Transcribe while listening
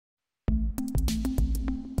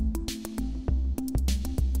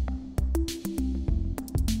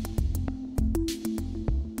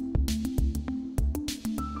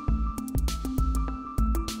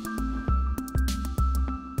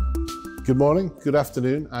Good morning, good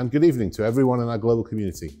afternoon, and good evening to everyone in our global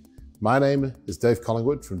community. My name is Dave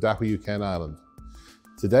Collingwood from Dahua, UK and Ireland.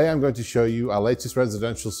 Today I'm going to show you our latest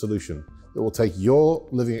residential solution that will take your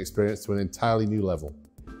living experience to an entirely new level.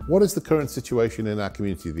 What is the current situation in our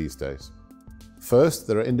community these days? First,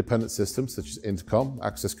 there are independent systems such as intercom,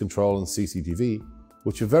 access control, and CCTV,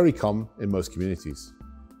 which are very common in most communities.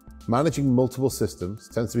 Managing multiple systems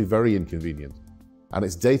tends to be very inconvenient, and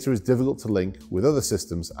its data is difficult to link with other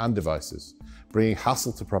systems and devices, bringing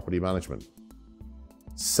hassle to property management.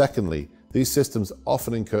 Secondly, these systems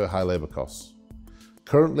often incur high labour costs.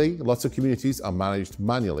 Currently, lots of communities are managed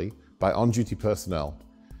manually by on-duty personnel,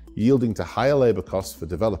 yielding to higher labour costs for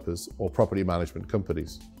developers or property management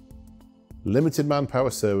companies. Limited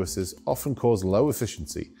manpower services often cause low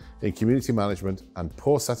efficiency in community management and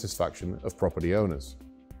poor satisfaction of property owners.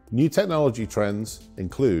 New technology trends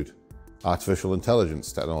include artificial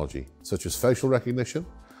intelligence technology, such as facial recognition,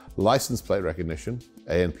 license plate recognition,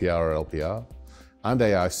 ANPR or LPR, and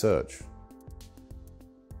AI search.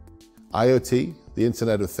 IoT, the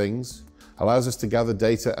Internet of Things, allows us to gather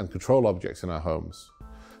data and control objects in our homes.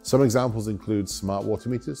 Some examples include smart water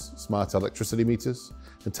meters, smart electricity meters,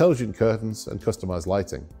 intelligent curtains, and customized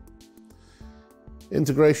lighting.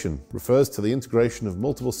 Integration refers to the integration of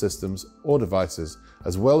multiple systems or devices,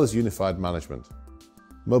 as well as unified management.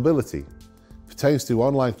 Mobility pertains to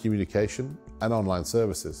online communication and online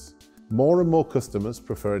services. More and more customers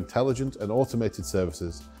prefer intelligent and automated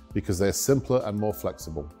services because they are simpler and more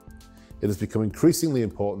flexible. It has become increasingly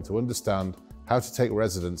important to understand how to take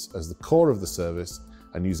residents as the core of the service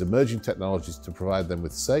and use emerging technologies to provide them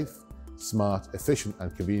with safe, smart, efficient,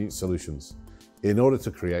 and convenient solutions in order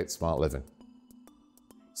to create smart living.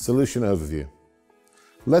 Solution overview.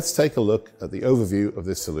 Let's take a look at the overview of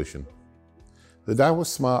this solution. The Dahua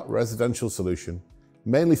Smart Residential Solution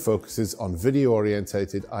mainly focuses on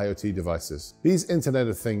video-orientated IoT devices. These Internet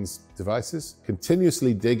of Things devices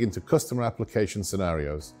continuously dig into customer application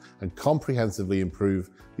scenarios and comprehensively improve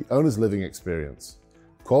the owner's living experience,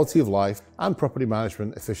 quality of life, and property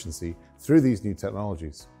management efficiency through these new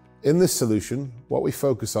technologies. In this solution, what we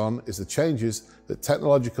focus on is the changes that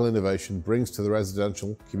technological innovation brings to the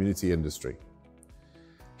residential community industry.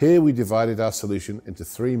 Here we divided our solution into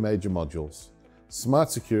three major modules: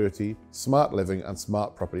 smart security, smart living, and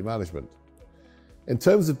smart property management. In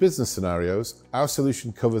terms of business scenarios, our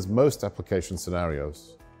solution covers most application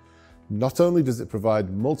scenarios. Not only does it provide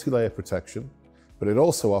multi-layer protection, but it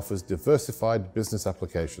also offers diversified business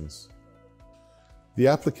applications. The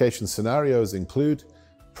application scenarios include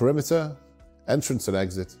perimeter, entrance and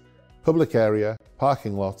exit, public area,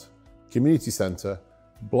 parking lot, community centre,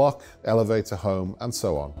 block, elevator, home, and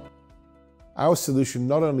so on. Our solution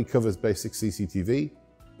not only covers basic CCTV,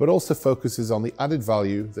 but also focuses on the added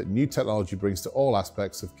value that new technology brings to all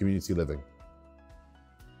aspects of community living.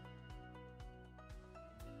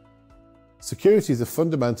 Security is a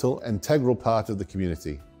fundamental, integral part of the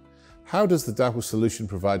community. How does the Dahua solution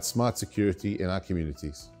provide smart security in our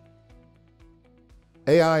communities?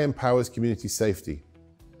 AI empowers community safety.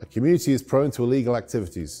 A community is prone to illegal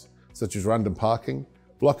activities, such as random parking,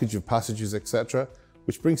 blockage of passages, etc.,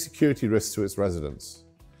 which brings security risks to its residents.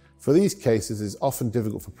 For these cases, it is often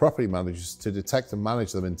difficult for property managers to detect and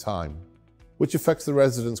manage them in time, which affects the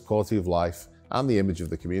residents' quality of life and the image of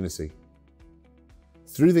the community.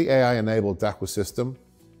 Through the AI-enabled Dahua system,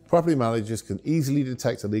 property managers can easily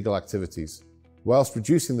detect illegal activities, whilst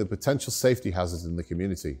reducing the potential safety hazards in the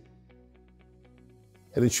community.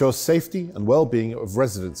 It ensures safety and well-being of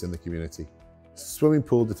residents in the community. Swimming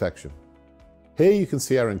pool detection. Here you can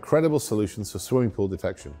see our incredible solutions for swimming pool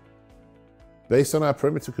detection. Based on our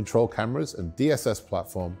perimeter control cameras and DSS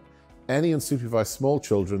platform, any unsupervised small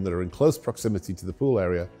children that are in close proximity to the pool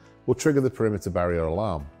area will trigger the perimeter barrier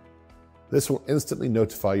alarm. This will instantly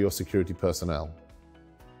notify your security personnel.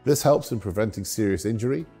 This helps in preventing serious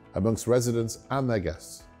injury amongst residents and their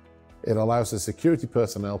guests. It allows the security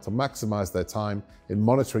personnel to maximize their time in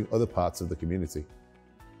monitoring other parts of the community.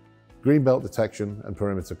 Greenbelt detection and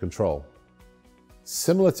perimeter control.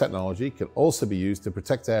 Similar technology can also be used to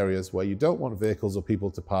protect areas where you don't want vehicles or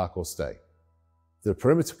people to park or stay. The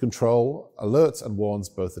perimeter control alerts and warns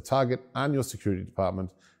both the target and your security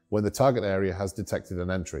department when the target area has detected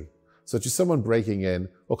an entry, such as someone breaking in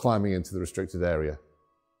or climbing into the restricted area.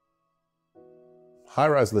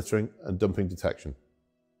 High-rise littering and dumping detection.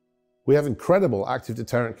 We have incredible active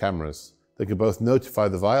deterrent cameras that can both notify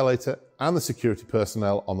the violator and the security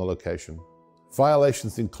personnel on the location.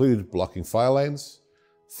 Violations include blocking fire lanes,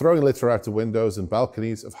 throwing litter out of windows and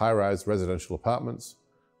balconies of high-rise residential apartments,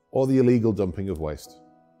 or the illegal dumping of waste.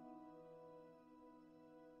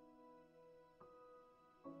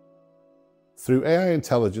 Through AI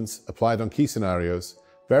intelligence applied on key scenarios,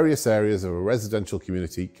 various areas of a residential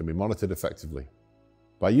community can be monitored effectively.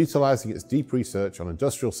 By utilizing its deep research on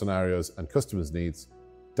industrial scenarios and customers' needs,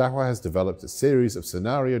 Dahua has developed a series of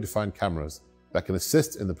scenario-defined cameras that can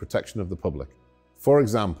assist in the protection of the public. For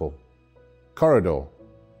example, corridor.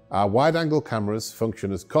 Our wide-angle cameras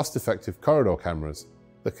function as cost-effective corridor cameras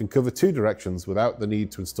that can cover 2 directions without the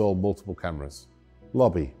need to install multiple cameras.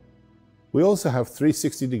 Lobby. We also have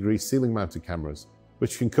 360-degree ceiling-mounted cameras,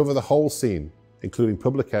 which can cover the whole scene, including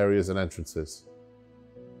public areas and entrances.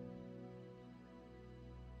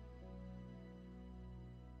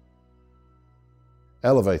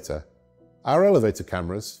 Elevator. Our elevator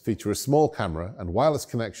cameras feature a small camera and wireless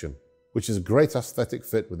connection, which is a great aesthetic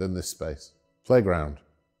fit within this space. Playground.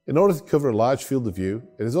 In order to cover a large field of view,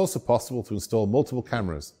 it is also possible to install multiple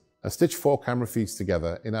cameras and stitch 4 camera feeds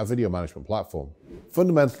together in our video management platform.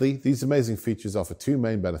 Fundamentally, these amazing features offer 2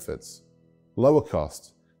 main benefits. Lower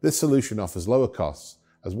cost. This solution offers lower costs,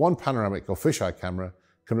 as one panoramic or fisheye camera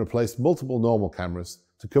can replace multiple normal cameras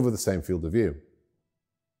to cover the same field of view.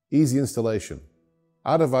 Easy installation.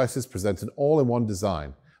 Our devices present an all-in-one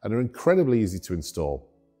design and are incredibly easy to install.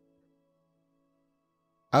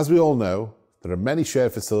 As we all know, there are many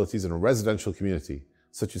shared facilities in a residential community,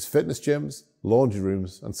 such as fitness gyms, laundry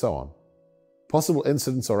rooms, and so on. Possible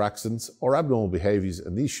incidents or accidents or abnormal behaviors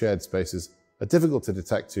in these shared spaces are difficult to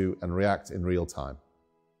detect to and react in real time.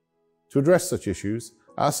 To address such issues,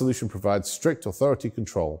 our solution provides strict authority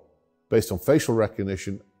control based on facial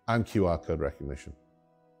recognition and QR code recognition.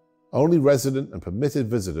 Only resident and permitted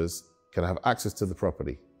visitors can have access to the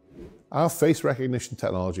property. Our face recognition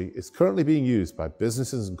technology is currently being used by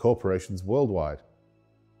businesses and corporations worldwide.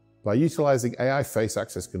 By utilizing AI face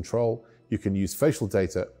access control, you can use facial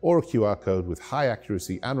data or a QR code with high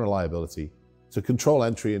accuracy and reliability to control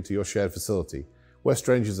entry into your shared facility where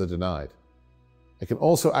strangers are denied. It can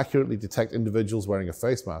also accurately detect individuals wearing a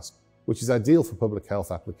face mask, which is ideal for public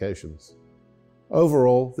health applications.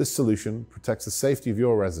 Overall, this solution protects the safety of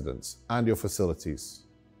your residents and your facilities.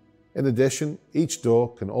 In addition, each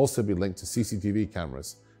door can also be linked to CCTV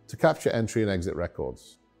cameras to capture entry and exit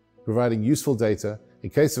records, providing useful data in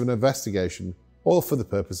case of an investigation or for the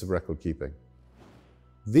purpose of record keeping.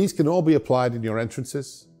 These can all be applied in your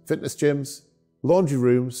entrances, fitness gyms, laundry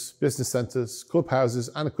rooms, business centers, clubhouses,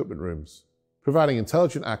 and equipment rooms, providing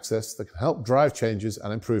intelligent access that can help drive changes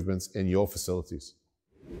and improvements in your facilities.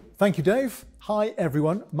 Thank you, Dave. Hi,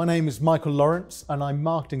 everyone. My name is Michael Lawrence, and I'm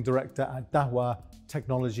Marketing Director at Dahua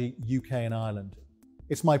Technology UK and Ireland.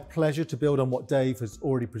 It's my pleasure to build on what Dave has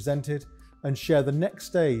already presented and share the next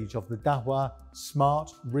stage of the Dahua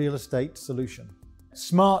Smart Real Estate Solution.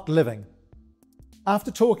 Smart Living. After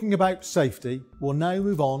talking about safety, we'll now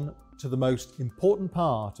move on to the most important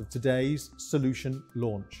part of today's solution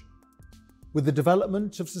launch. With the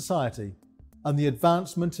development of society and the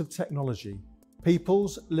advancement of technology,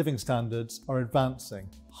 people's living standards are advancing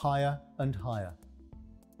higher and higher.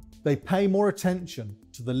 They pay more attention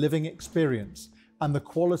to the living experience and the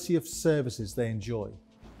quality of services they enjoy,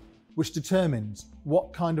 which determines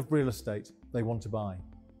what kind of real estate they want to buy.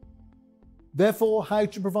 Therefore, how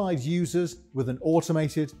to provide users with an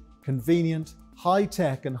automated, convenient,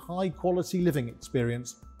 high-tech and high-quality living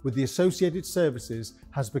experience with the associated services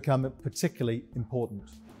has become particularly important.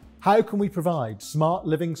 How can we provide smart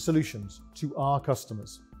living solutions to our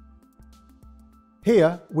customers?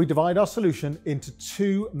 Here, we divide our solution into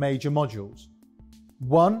 2 major modules.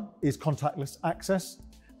 One is contactless access,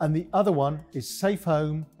 and the other one is safe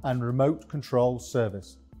home and remote control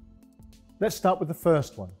service. Let's start with the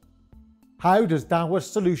first one. How does Dahua's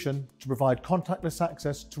solution to provide contactless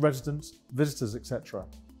access to residents, visitors, etc.?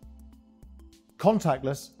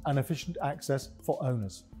 Contactless and efficient access for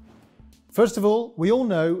owners. First of all, we all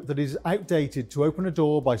know that it is outdated to open a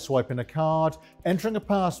door by swiping a card, entering a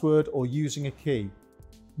password, or using a key.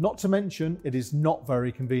 Not to mention, it is not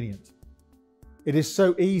very convenient. It is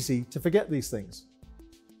so easy to forget these things.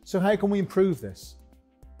 So how can we improve this?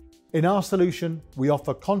 In our solution, we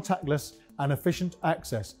offer contactless and efficient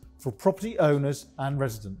access for property owners and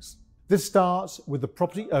residents. This starts with the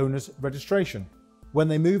property owner's registration when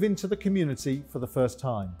they move into the community for the first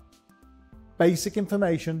time. Basic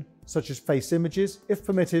information such as face images, if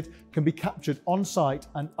permitted, can be captured on site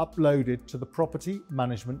and uploaded to the Property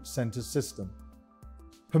Management Centre's system.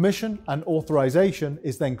 Permission and authorization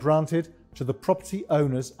is then granted to the property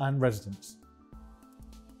owners and residents.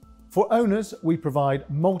 For owners, we provide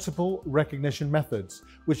multiple recognition methods,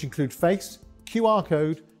 which include face, QR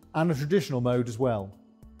code, and a traditional mode as well.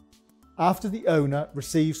 After the owner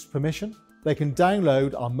receives permission, they can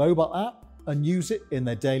download our mobile app and use it in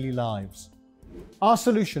their daily lives. Our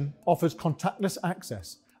solution offers contactless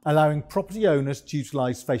access, allowing property owners to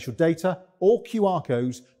utilize facial data or QR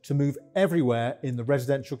codes to move everywhere in the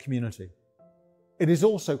residential community. It is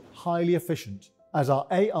also highly efficient, as our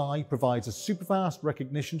AI provides a super-fast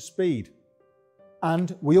recognition speed.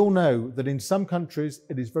 And we all know that in some countries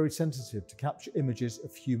it is very sensitive to capture images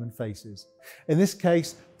of human faces. In this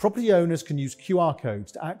case, property owners can use QR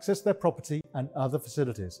codes to access their property and other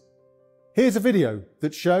facilities. Here's a video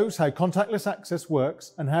that shows how contactless access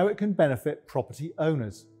works and how it can benefit property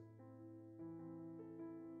owners.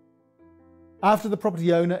 After the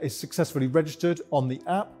property owner is successfully registered on the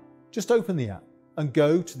app, just open the app and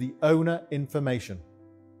go to the owner information.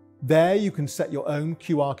 There you can set your own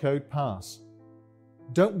QR code pass.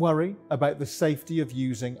 Don't worry about the safety of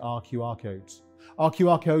using our QR codes. Our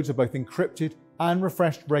QR codes are both encrypted and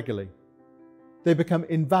refreshed regularly. They become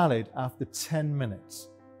invalid after 10 minutes.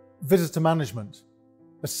 Visitor management.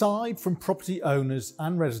 Aside from property owners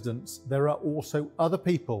and residents, there are also other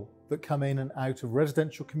people that come in and out of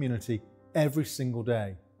residential community every single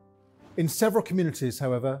day. In several communities,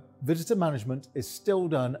 however, visitor management is still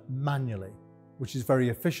done manually, which is very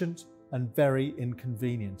efficient and very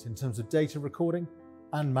inconvenient in terms of data recording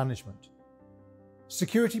and management.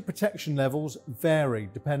 Security protection levels vary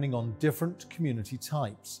depending on different community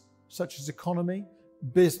types, such as economy,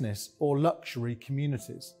 business, or luxury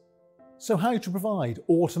communities. So how to provide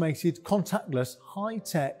automated, contactless,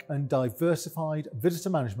 high-tech and diversified visitor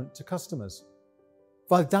management to customers?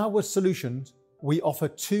 Via Dahua solutions, we offer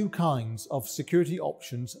two kinds of security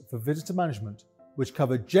options for visitor management, which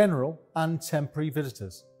cover general and temporary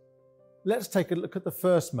visitors. Let's take a look at the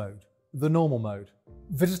first mode, the normal mode.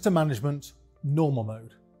 Visitor management, normal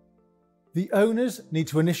mode. The owners need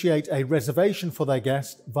to initiate a reservation for their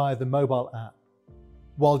guest via the mobile app.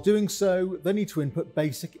 While doing so, they need to input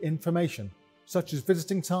basic information, such as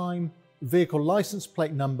visiting time, vehicle license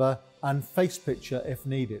plate number, and face picture if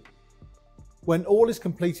needed. When all is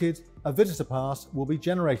completed, a visitor pass will be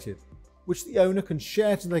generated, which the owner can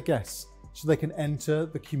share to their guests so they can enter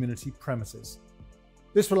the community premises.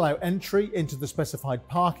 This will allow entry into the specified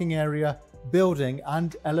parking area, building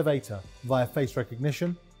and elevator via face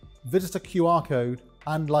recognition, visitor QR code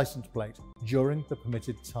and license plate during the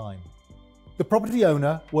permitted time. The property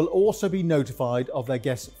owner will also be notified of their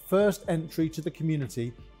guest's first entry to the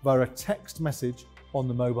community via a text message on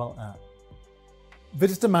the mobile app.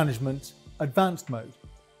 Visitor management, advanced mode.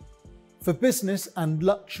 For business and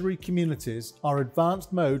luxury communities, our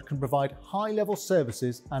advanced mode can provide high-level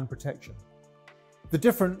services and protection. The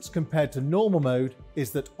difference compared to normal mode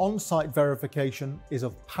is that on-site verification is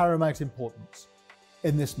of paramount importance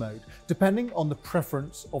in this mode, depending on the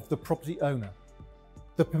preference of the property owner.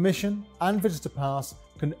 The permission and visitor pass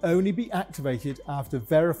can only be activated after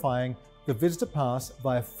verifying the visitor pass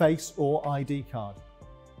via face or ID card.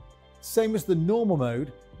 Same as the normal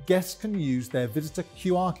mode, guests can use their visitor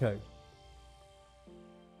QR code,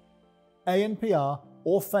 ANPR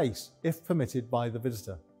or face if permitted by the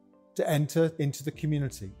visitor, to enter into the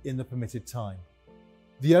community in the permitted time.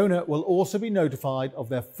 The owner will also be notified of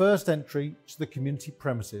their first entry to the community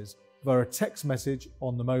premises via a text message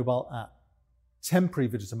on the mobile app. Temporary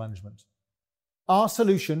visitor management. Our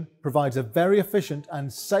solution provides a very efficient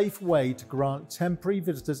and safe way to grant temporary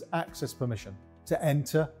visitors access permission to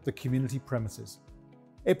enter the community premises.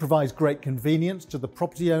 It provides great convenience to the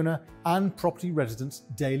property owner and property residents'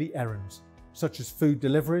 daily errands, such as food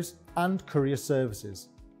deliveries and courier services.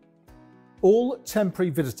 All temporary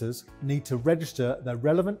visitors need to register their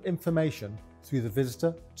relevant information through the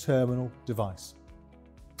visitor terminal device.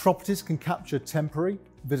 Properties can capture temporary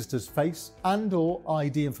visitors' face and/or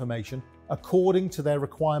ID information according to their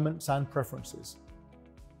requirements and preferences.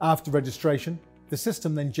 After registration, the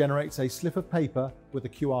system then generates a slip of paper with a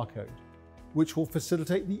QR code, which will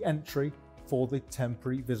facilitate the entry for the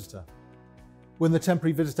temporary visitor. When the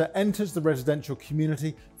temporary visitor enters the residential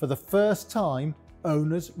community for the first time,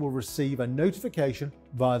 owners will receive a notification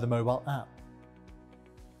via the mobile app.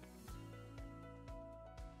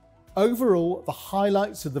 Overall, the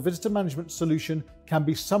highlights of the visitor management solution can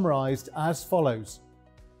be summarised as follows.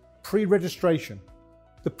 Pre-registration.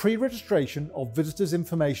 The pre-registration of visitors'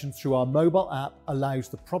 information through our mobile app allows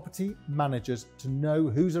the property managers to know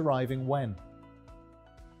who's arriving when.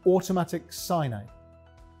 Automatic sign-out.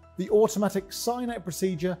 The automatic sign-out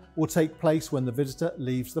procedure will take place when the visitor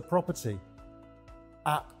leaves the property.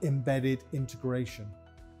 App-embedded integration.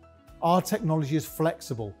 Our technology is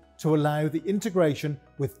flexible to allow the integration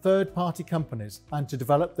with third-party companies and to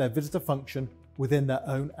develop their visitor function within their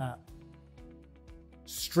own app.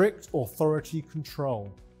 Strict authority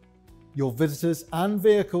control. Your visitors and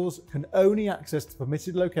vehicles can only access the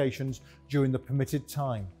permitted locations during the permitted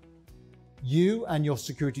time. You and your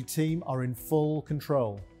security team are in full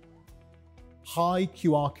control. High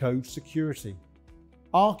QR code security.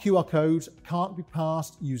 Our QR codes can't be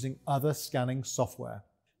passed using other scanning software.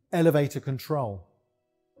 Elevator control.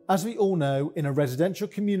 As we all know, in a residential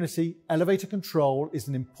community, elevator control is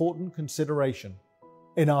an important consideration.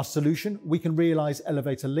 In our solution, we can realize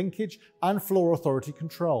elevator linkage and floor authority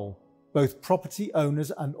control. Both property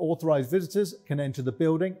owners and authorized visitors can enter the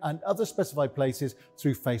building and other specified places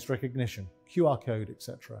through face recognition, QR code,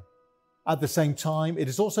 etc. At the same time, it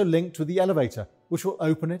is also linked with the elevator, which will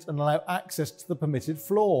open it and allow access to the permitted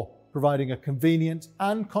floor, providing a convenient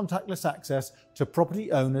and contactless access to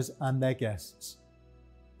property owners and their guests.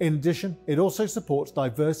 In addition, it also supports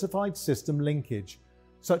diversified system linkage,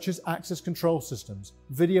 such as access control systems,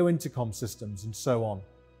 video intercom systems, and so on.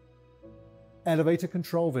 Elevator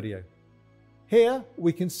control video. Here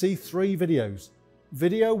we can see 3 videos.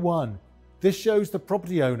 Video 1. This shows the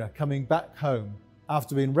property owner coming back home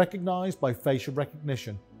after being recognized by facial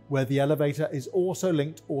recognition, where the elevator is also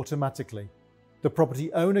linked automatically. The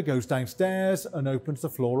property owner goes downstairs and opens the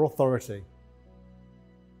floor authority.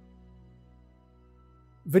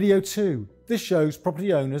 Video 2. This shows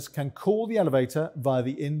property owners can call the elevator via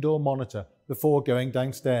the indoor monitor before going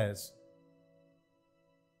downstairs.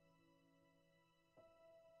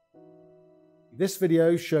 This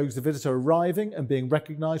video shows the visitor arriving and being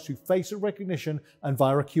recognized through facial recognition and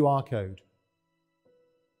via a QR code.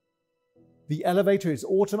 The elevator is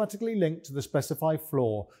automatically linked to the specified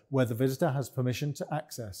floor where the visitor has permission to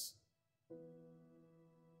access.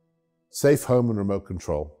 Safe home and remote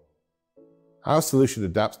control. Our solution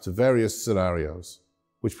adapts to various scenarios,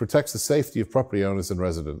 which protects the safety of property owners and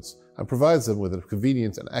residents and provides them with a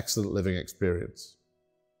convenient and excellent living experience.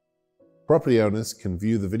 Property owners can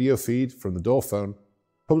view the video feed from the door phone,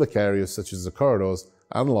 public areas such as the corridors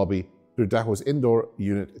and lobby through Dahua's indoor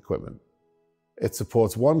unit equipment. It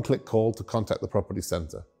supports one-click call to contact the property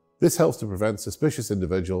centre. This helps to prevent suspicious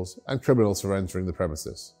individuals and criminals from entering the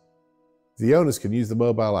premises. The owners can use the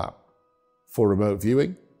mobile app for remote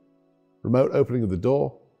viewing, remote opening of the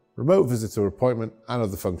door, remote visitor appointment and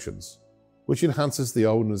other functions, which enhances the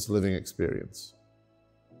owner's living experience.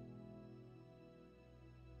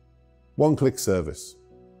 One-click service.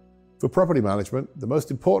 For property management, the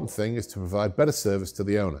most important thing is to provide better service to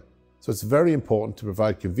the owner, so it's very important to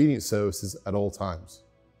provide convenient services at all times.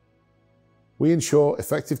 We ensure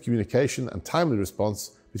effective communication and timely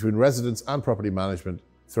response between residents and property management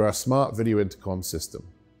through our smart video intercom system.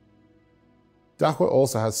 Dahua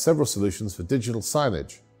also has several solutions for digital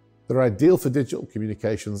signage that are ideal for digital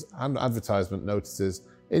communications and advertisement notices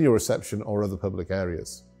in your reception or other public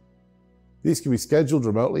areas. These can be scheduled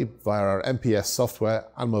remotely via our MPS software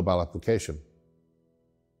and mobile application.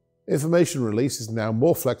 Information release is now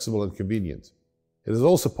more flexible and convenient. It is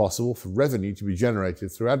also possible for revenue to be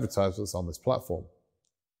generated through advertisements on this platform.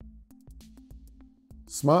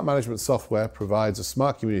 Smart management software provides a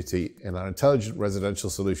smart community in our intelligent residential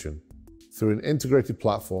solution. Through an integrated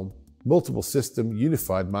platform, multiple system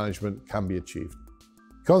unified management can be achieved.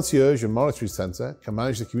 Concierge and monitoring center can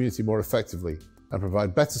manage the community more effectively and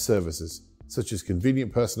provide better services such as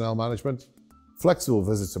convenient personnel management, flexible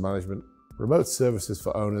visitor management, remote services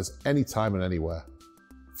for owners anytime and anywhere,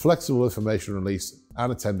 flexible information release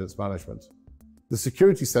and attendance management. The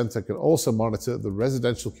security center can also monitor the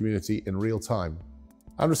residential community in real time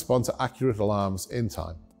and respond to accurate alarms in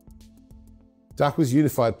time. Dahua's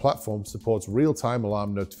unified platform supports real-time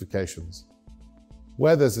alarm notifications.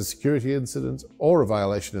 Where there's a security incident or a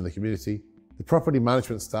violation in the community, the property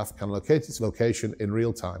management staff can locate its location in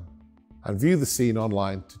real time and view the scene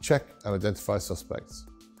online to check and identify suspects.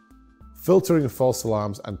 Filtering of false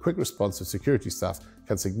alarms and quick response of security staff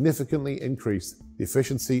can significantly increase the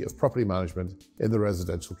efficiency of property management in the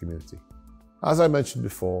residential community. As I mentioned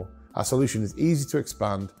before, our solution is easy to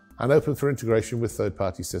expand and open for integration with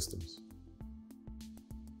third-party systems.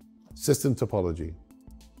 System topology.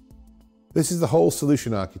 This is the whole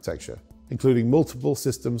solution architecture, including multiple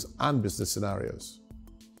systems and business scenarios.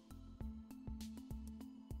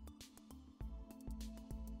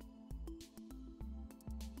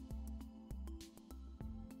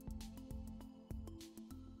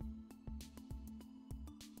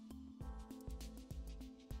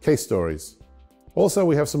 Case stories. Also,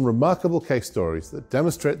 we have some remarkable case stories that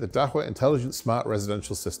demonstrate the Dahua intelligent smart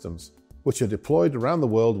residential systems, which are deployed around the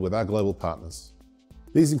world with our global partners.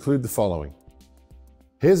 These include the following.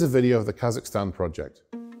 Here's a video of the Kazakhstan project.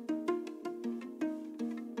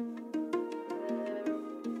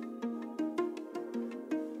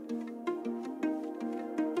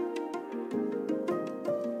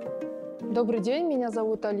 Добрый день, меня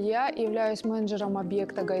зовут Алия, являюсь менеджером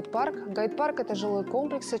объекта Гайд-парк. Гайд-парк – это жилой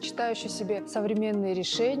комплекс, сочетающий в себе современные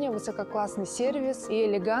решения, высококлассный сервис и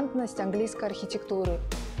элегантность английской архитектуры.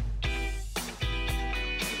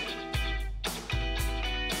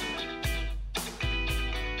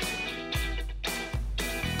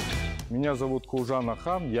 Меня зовут Кужан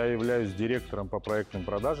Ахан, я являюсь директором по проектным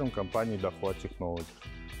продажам компании Dahua Technology.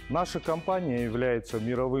 Наша компания является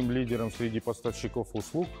мировым лидером среди поставщиков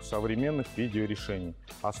услуг современных видеорешений.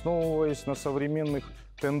 Основываясь на современных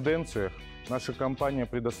тенденциях, наша компания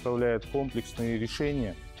предоставляет комплексные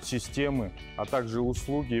решения, системы, а также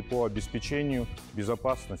услуги по обеспечению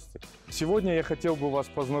безопасности. Сегодня я хотел бы вас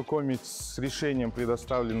познакомить с решением,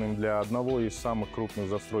 предоставленным для одного из самых крупных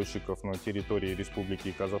застройщиков на территории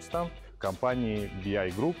Республики Казахстан, компании BI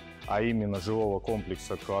Group, а именно жилого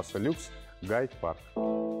комплекса класса люкс Гайд-парк.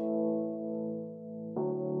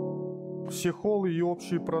 Все холлы и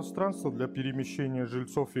общие пространства для перемещения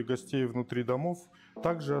жильцов и гостей внутри домов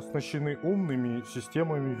также оснащены умными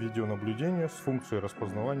системами видеонаблюдения с функцией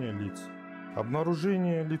распознавания лиц.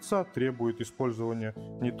 Обнаружение лица требует использования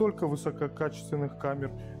не только высококачественных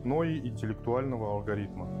камер, но и интеллектуального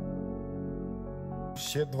алгоритма.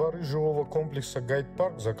 Все дворы жилого комплекса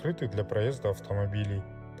Гайд-парк закрыты для проезда автомобилей,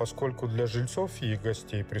 поскольку для жильцов и их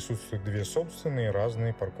гостей присутствуют две собственные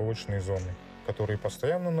разные парковочные зоны, которые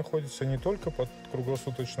постоянно находятся не только под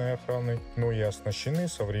круглосуточной охраной, но и оснащены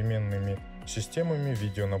современными системами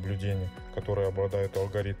видеонаблюдения, которые обладают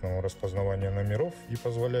алгоритмом распознавания номеров и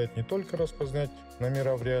позволяют не только распознать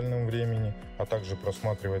номера в реальном времени, а также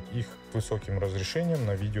просматривать их высоким разрешением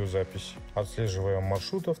на видеозаписи, отслеживая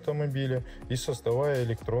маршрут автомобиля и создавая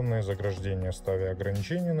электронное заграждение, ставя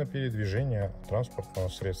ограничения на передвижение транспортного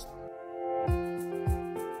средства.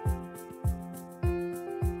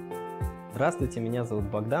 Здравствуйте, меня зовут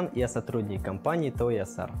Богдан, и я сотрудник компании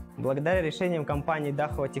TOYASAR. Благодаря решениям компании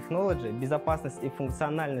Dahua Technology безопасность и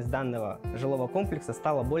функциональность данного жилого комплекса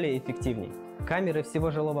стала более эффективней. Камеры всего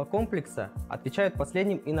жилого комплекса отвечают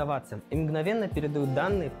последним инновациям и мгновенно передают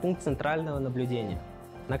данные в пункт центрального наблюдения.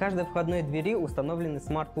 На каждой входной двери установлены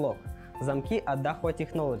Smart Lock – замки от Dahua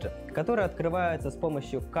Technology, которые открываются с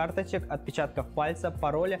помощью карточек, отпечатков пальца,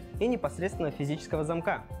 пароля и непосредственно физического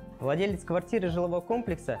замка. Владелец квартиры жилого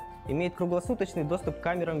комплекса имеет круглосуточный доступ к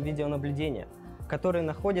камерам видеонаблюдения, которые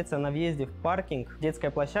находятся на въезде в паркинг,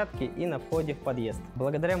 детской площадке и на входе в подъезд.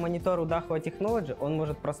 Благодаря монитору Dahua Technology он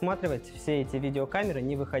может просматривать все эти видеокамеры,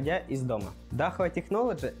 не выходя из дома. Dahua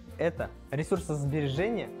Technology – это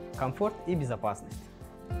ресурсосбережение, комфорт и безопасность.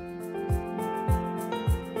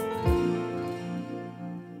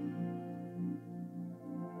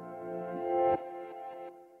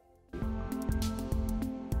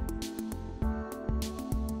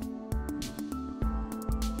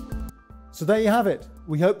 So there you have it.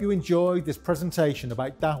 We hope you enjoyed this presentation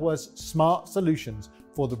about Dahua's smart solutions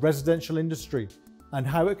for the residential industry and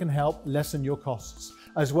how it can help lessen your costs,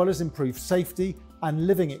 as well as improve safety and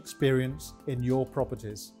living experience in your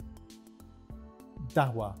properties.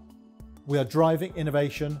 Dahua. We are driving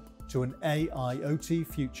innovation to an AIoT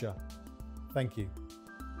future. Thank you.